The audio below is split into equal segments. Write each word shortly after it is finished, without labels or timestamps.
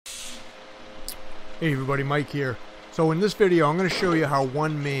Hey everybody, Mike here. So in this video I'm going to show you how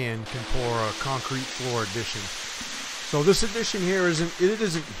one man can pour a concrete floor addition. So this addition here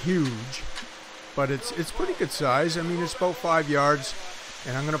isn't huge, but it's pretty good size. I mean, it's about 5 yards,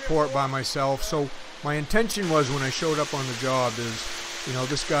 and I'm going to pour it by myself. So my intention was, when I showed up on the job, is, you know,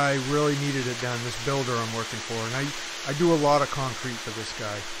 this guy really needed it done, this builder I'm working for, and I do a lot of concrete for this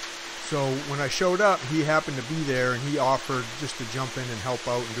guy. So when I showed up, he happened to be there, and he offered just to jump in and help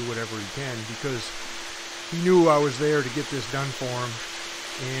out and do whatever he can, because he knew I was there to get this done for him.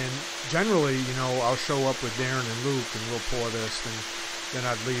 And generally, you know, I'll show up with Darren and Luke and we'll pour this, and then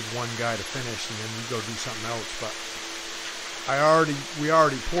I'd leave one guy to finish and then we go do something else. But we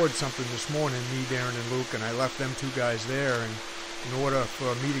already poured something this morning, me, Darren, and Luke, and I left them two guys there. And in order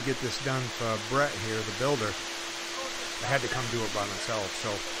for me to get this done for Brett here, the builder, I had to come do it by myself.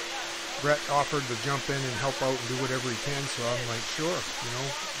 So Brett offered to jump in and help out and do whatever he can, so I'm like, sure, you know,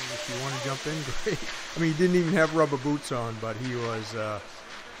 if you want to jump in, great. I mean, he didn't even have rubber boots on, but he was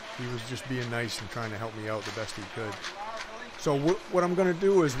just being nice and trying to help me out the best he could. So what I'm going to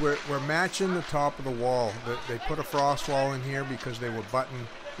do is we're matching the top of the wall. They put a frost wall in here because they were butting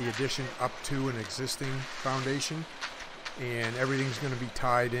the addition up to an existing foundation, and everything's going to be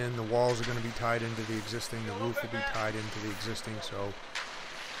tied in. The walls are going to be tied into the existing. The roof will be tied into the existing. So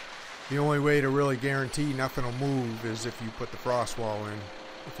the only way to really guarantee nothing will move is if you put the frost wall in.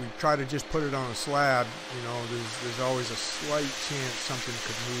 If we try to just put it on a slab, you know, there's always a slight chance something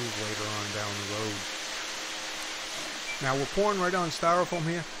could move later on down the road. Now we're pouring right on styrofoam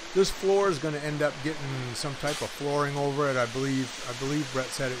here. This floor is going to end up getting some type of flooring over it. I believe Brett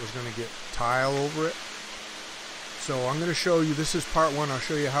said it was going to get tile over it. So I'm going to show you, this is part one. I'll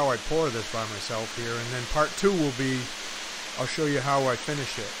show you how I pour this by myself here, and then part two will be, I'll show you how I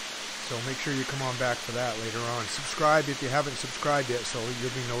finish it. So make sure you come on back for that later on. Subscribe if you haven't subscribed yet, so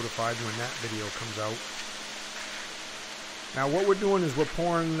you'll be notified when that video comes out. Now what we're doing is we're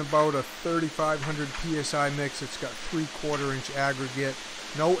pouring about a 3,500 PSI mix. It's got 3/4 inch aggregate.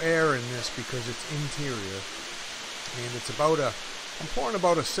 No air in this because it's interior. And it's about I'm pouring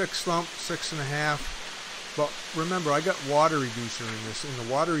about a 6 thump, 6.5. But remember, I got water reducer in this, and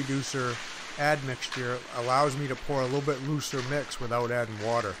the water reducer admixture allows me to pour a little bit looser mix without adding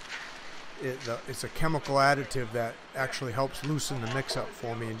water. It's a chemical additive that actually helps loosen the mix up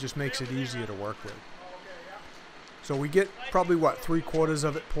for me and just makes it easier to work with. So we get probably, what, 3/4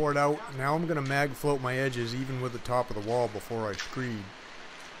 of it poured out. Now I'm going to mag float my edges even with the top of the wall before I screed.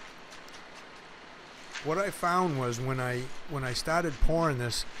 What I found was when I started pouring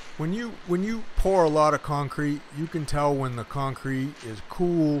this, when you pour a lot of concrete, you can tell when the concrete is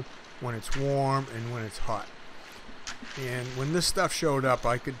cool, when it's warm, and when it's hot. And when this stuff showed up,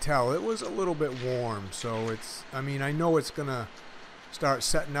 I could tell it was a little bit warm. So I mean, I know it's gonna start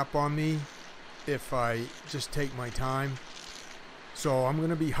setting up on me if I just take my time. So I'm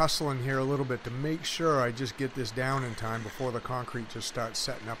gonna be hustling here a little bit to make sure I just get this down in time before the concrete just starts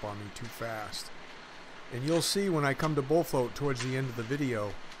setting up on me too fast. And you'll see when I come to bull float towards the end of the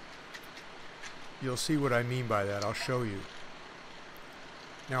video, you'll see what I mean by that. I'll show you.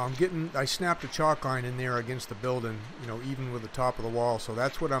 Now I snapped a chalk line in there against the building, you know, even with the top of the wall. So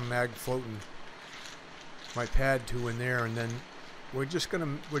that's what I'm mag floating my pad to in there, and then we're just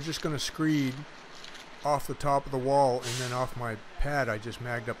gonna screed off the top of the wall and then off my pad I just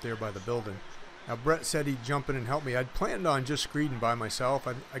magged up there by the building. Now Brett said he'd jump in and help me. I'd planned on just screeding by myself.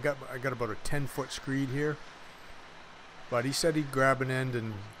 I got about a 10-foot screed here, but he said he'd grab an end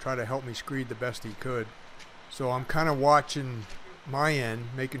and try to help me screed the best he could. So I'm kind of watching my end,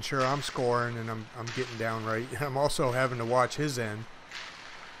 making sure I'm scoring and I'm getting down right. And I'm also having to watch his end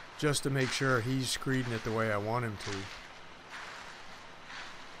just to make sure he's screeding it the way I want him to.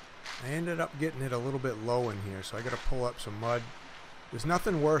 I ended up getting it a little bit low in here, so I got to pull up some mud. There's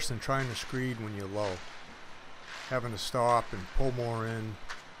nothing worse than trying to screed when you're low, having to stop and pull more in.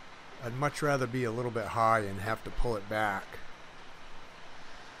 I'd much rather be a little bit high and have to pull it back.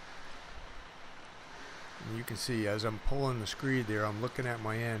 And you can see as I'm pulling the screed there, I'm looking at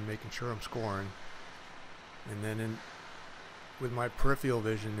my end, making sure I'm scoring. And then with my peripheral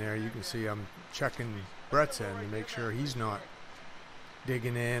vision there, you can see I'm checking Brett's end to make sure he's not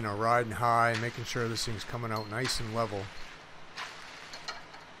digging in or riding high, making sure this thing's coming out nice and level.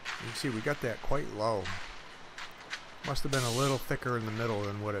 You can see we got that quite low. Must have been a little thicker in the middle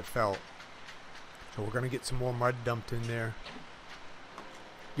than what it felt. So we're going to get some more mud dumped in there,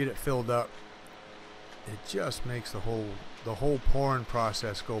 get it filled up. It just makes the whole pouring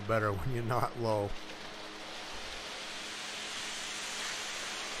process go better when you're not low.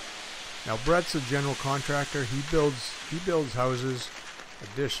 Now Brett's a general contractor. He builds houses.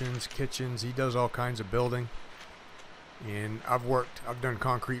 additions, kitchens. He does all kinds of building. And I've done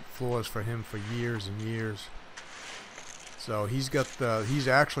concrete floors for him for years and years. So he's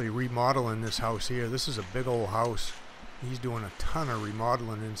actually remodeling this house here. This is a big old house. He's doing a ton of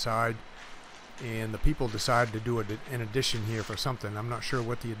remodeling inside. And the people decided to do an addition here for something. I'm not sure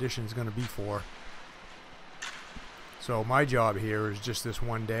what the addition is going to be for. So my job here is just this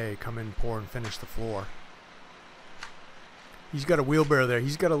one day, come in, pour, and finish the floor. He's got a wheelbarrow there.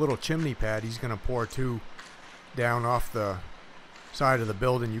 He's got a little chimney pad. He's going to pour two down off the side of the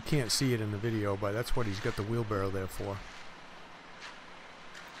building. You can't see it in the video, but that's what he's got the wheelbarrow there for.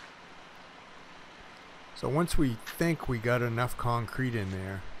 So once we think we got enough concrete in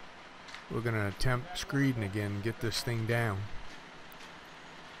there, we're going to attempt screeding again and get this thing down.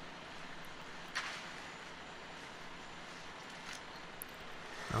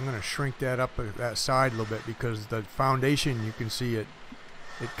 I'm going to shrink that up that side a little bit because the foundation, you can see it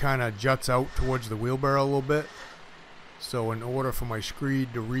kind of juts out towards the wheelbarrow a little bit. So in order for my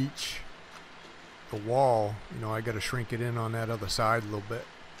screed to reach the wall, you know, I got to shrink it in on that other side a little bit.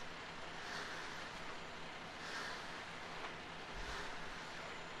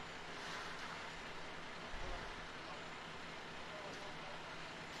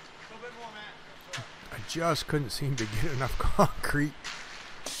 I just couldn't seem to get enough concrete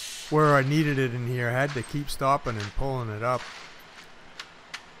where I needed it in here. I had to keep stopping and pulling it up.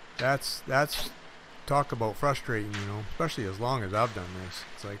 That's talk about frustrating, you know, especially as long as I've done this.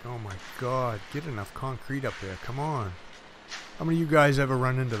 It's like, oh my God, get enough concrete up there. Come on. How many of you guys ever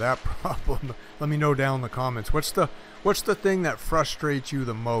run into that problem? Let me know down in the comments. What's the thing that frustrates you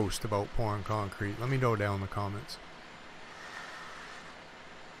the most about pouring concrete? Let me know down in the comments.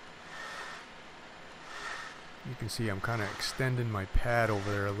 You can see I'm kind of extending my pad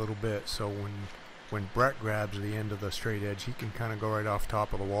over there a little bit, so when Brett grabs the end of the straight edge, he can kind of go right off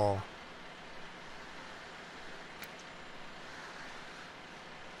top of the wall.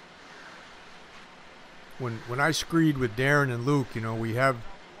 When I screed with Darren and Luke, you know, we have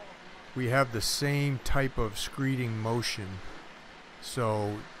the same type of screeding motion,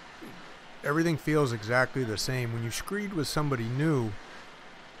 so everything feels exactly the same. When you screed with somebody new,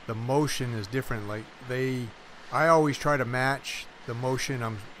 the motion is different. Like I always try to match the motion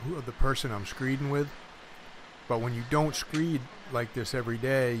of the person I'm screeding with, but when you don't screed like this every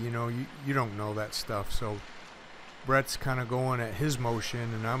day, you know, you don't know that stuff. So Brett's kind of going at his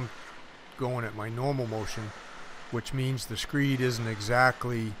motion and I'm going at my normal motion, which means the screed isn't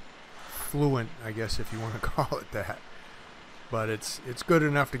exactly fluent, I guess, if you want to call it that, but it's good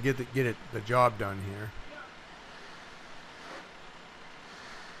enough to get the job done here.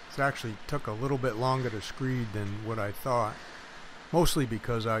 It actually took a little bit longer to screed than what I thought, mostly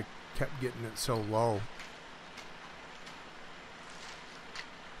because I kept getting it so low.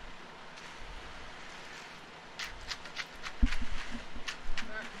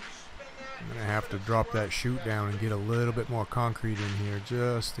 I'm going to have to drop that chute down and get a little bit more concrete in here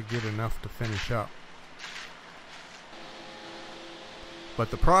just to get enough to finish up.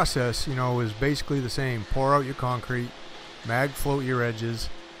 But the process, you know, is basically the same. Pour out your concrete, mag float your edges,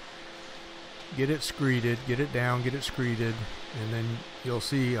 get it screeded, get it down, get it screeded, and then you'll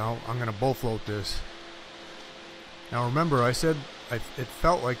see how I'm going to bull float this. Now remember, I said it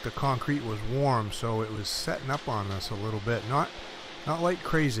felt like the concrete was warm, so it was setting up on us a little bit. Not like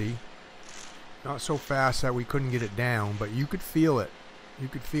crazy, not so fast that we couldn't get it down, but you could feel it. You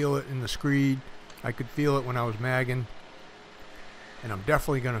could feel it in the screed. I could feel it when I was magging, and I'm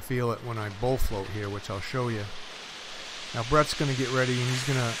definitely going to feel it when I bull float here, which I'll show you. Now Brett's going to get ready, and he's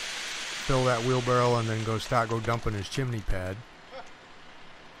going to fill that wheelbarrow and then go dumping his chimney pad.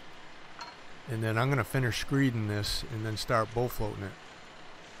 And then I'm going to finish screeding this and then start bull floating it.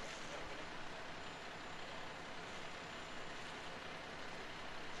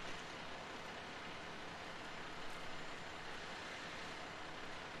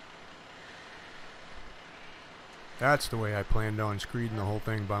 That's the way I planned on screeding the whole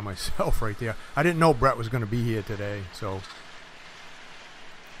thing by myself right there. I didn't know Brett was going to be here today, so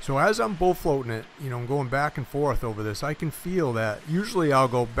as I'm bull floating it, you know, I'm going back and forth over this. I can feel that. Usually I'll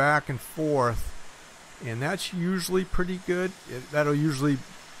go back and forth, and that's usually pretty good. That'll usually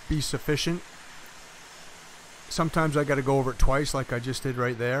be sufficient. Sometimes I got to go over it twice, like I just did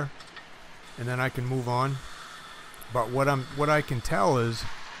right there, and then I can move on. But what I can tell is,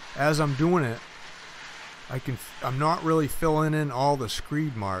 as I'm doing it, I'm not really filling in all the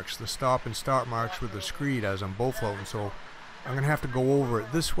screed marks, the stop and start marks with the screed as I'm bull floating. So I'm going to have to go over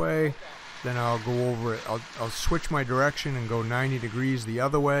it this way, then I'll go over it, I'll switch my direction and go 90 degrees the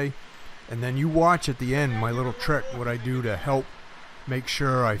other way, and then you watch at the end my little trick, what I do to help make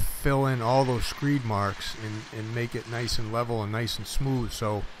sure I fill in all those screed marks and make it nice and level and nice and smooth,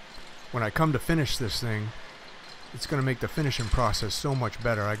 so when I come to finish this thing, it's going to make the finishing process so much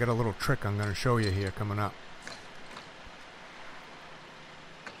better. I got a little trick I'm going to show you here coming up.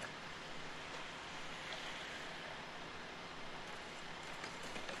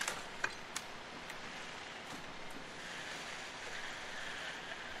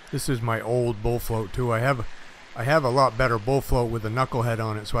 This is my old bull float too. I have a lot better bull float with a knucklehead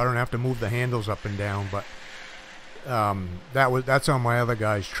on it, so I don't have to move the handles up and down, but that's on my other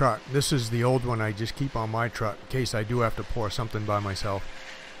guy's truck. This is the old one I just keep on my truck in case I do have to pour something by myself.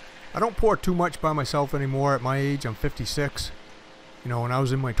 I don't pour too much by myself anymore at my age. I'm 56. You know, when I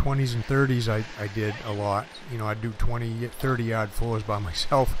was in my 20s and 30s, I did a lot. You know, I'd do 20, 30 yard floors by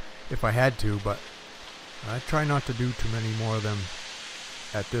myself if I had to, but I try not to do too many more of them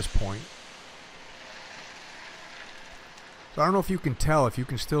at this point. So I don't know if you can tell, if you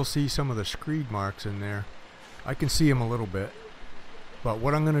can still see some of the screed marks in there. I can see them a little bit. But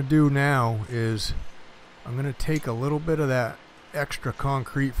what I'm going to do now is I'm going to take a little bit of that extra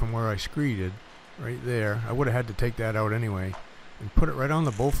concrete from where I screeded right there. I would have had to take that out anyway, and put it right on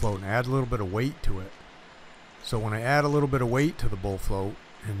the bull float and add a little bit of weight to it. So when I add a little bit of weight to the bull float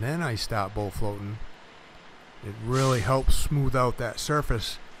and then I start bull floating, it really helps smooth out that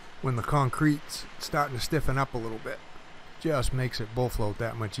surface when the concrete's starting to stiffen up a little bit. Just makes it bull float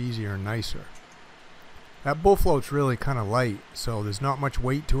that much easier and nicer. That bull float's really kind of light, so there's not much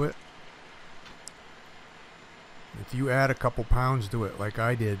weight to it. If you add a couple pounds to it like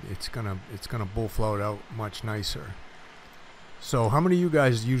I did, it's gonna bull float out much nicer. So how many of you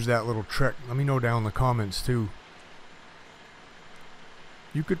guys use that little trick? Let me know down in the comments too.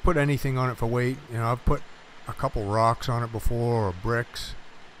 You could put anything on it for weight. You know, I've put a couple rocks on it before, or bricks.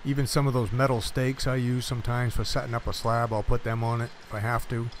 Even some of those metal stakes I use sometimes for setting up a slab, I'll put them on it if I have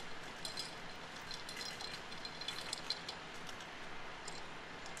to.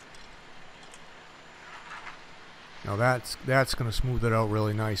 Now that's going to smooth it out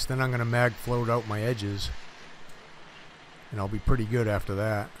really nice. Then I'm going to mag float out my edges, and I'll be pretty good after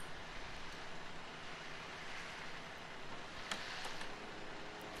that.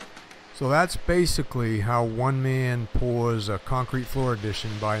 So that's basically how one man pours a concrete floor addition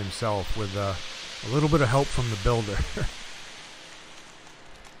by himself with a little bit of help from the builder.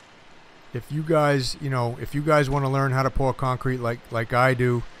 If you guys, if you guys want to learn how to pour concrete like I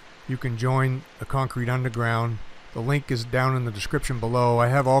do, you can join the Concrete Underground. The link is down in the description below. I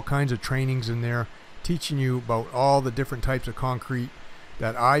have all kinds of trainings in there teaching you about all the different types of concrete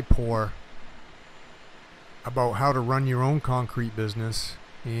that I pour, about how to run your own concrete business,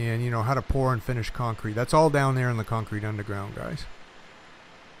 and how to pour and finish concrete. That's all down there in the Concrete Underground, guys.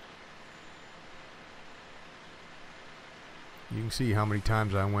 You can see how many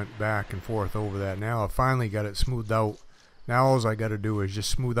times I went back and forth over that. Now I finally got it smoothed out. Now all I got to do is just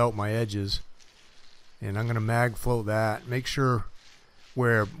smooth out my edges, and I'm going to mag float that. Make sure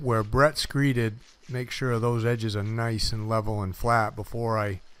where Brett screeded, make sure those edges are nice and level and flat before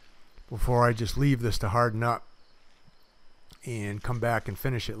I just leave this to harden up and come back and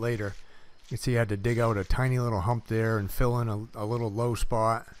finish it later. You can see I had to dig out a tiny little hump there and fill in a little low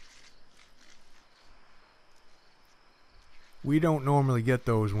spot. We don't normally get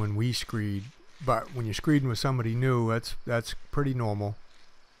those when we screed, but when you're screeding with somebody new, that's pretty normal.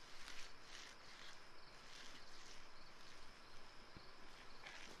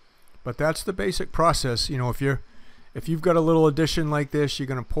 But that's the basic process. If you've got a little addition like this, you're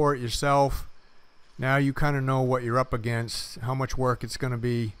going to pour it yourself. Now you kind of know what you're up against, how much work it's going to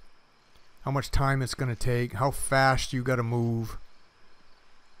be, how much time it's going to take, how fast you got to move.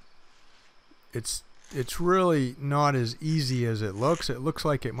 It's really not as easy as it looks. It looks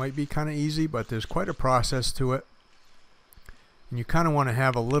like it might be kind of easy, but there's quite a process to it. And you kind of want to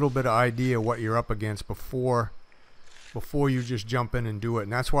have a little bit of idea what you're up against before you just jump in and do it.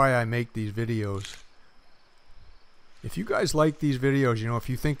 And that's why I make these videos. If you guys like these videos, if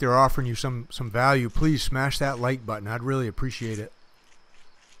you think they're offering you some value, please smash that like button. I'd really appreciate it.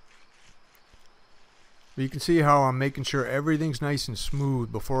 But you can see how I'm making sure everything's nice and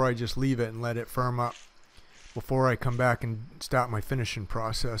smooth before I just leave it and let it firm up. Before I come back and start my finishing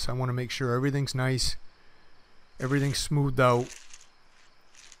process, I want to make sure everything's nice, everything's smoothed out,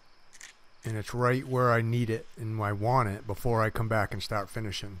 and it's right where I need it and I want it before I come back and start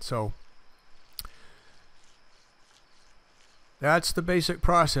finishing. So that's the basic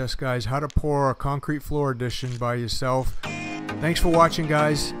process, guys, how to pour a concrete floor addition by yourself. Thanks for watching,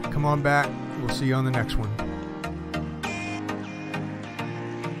 guys. Come on back. We'll see you on the next one.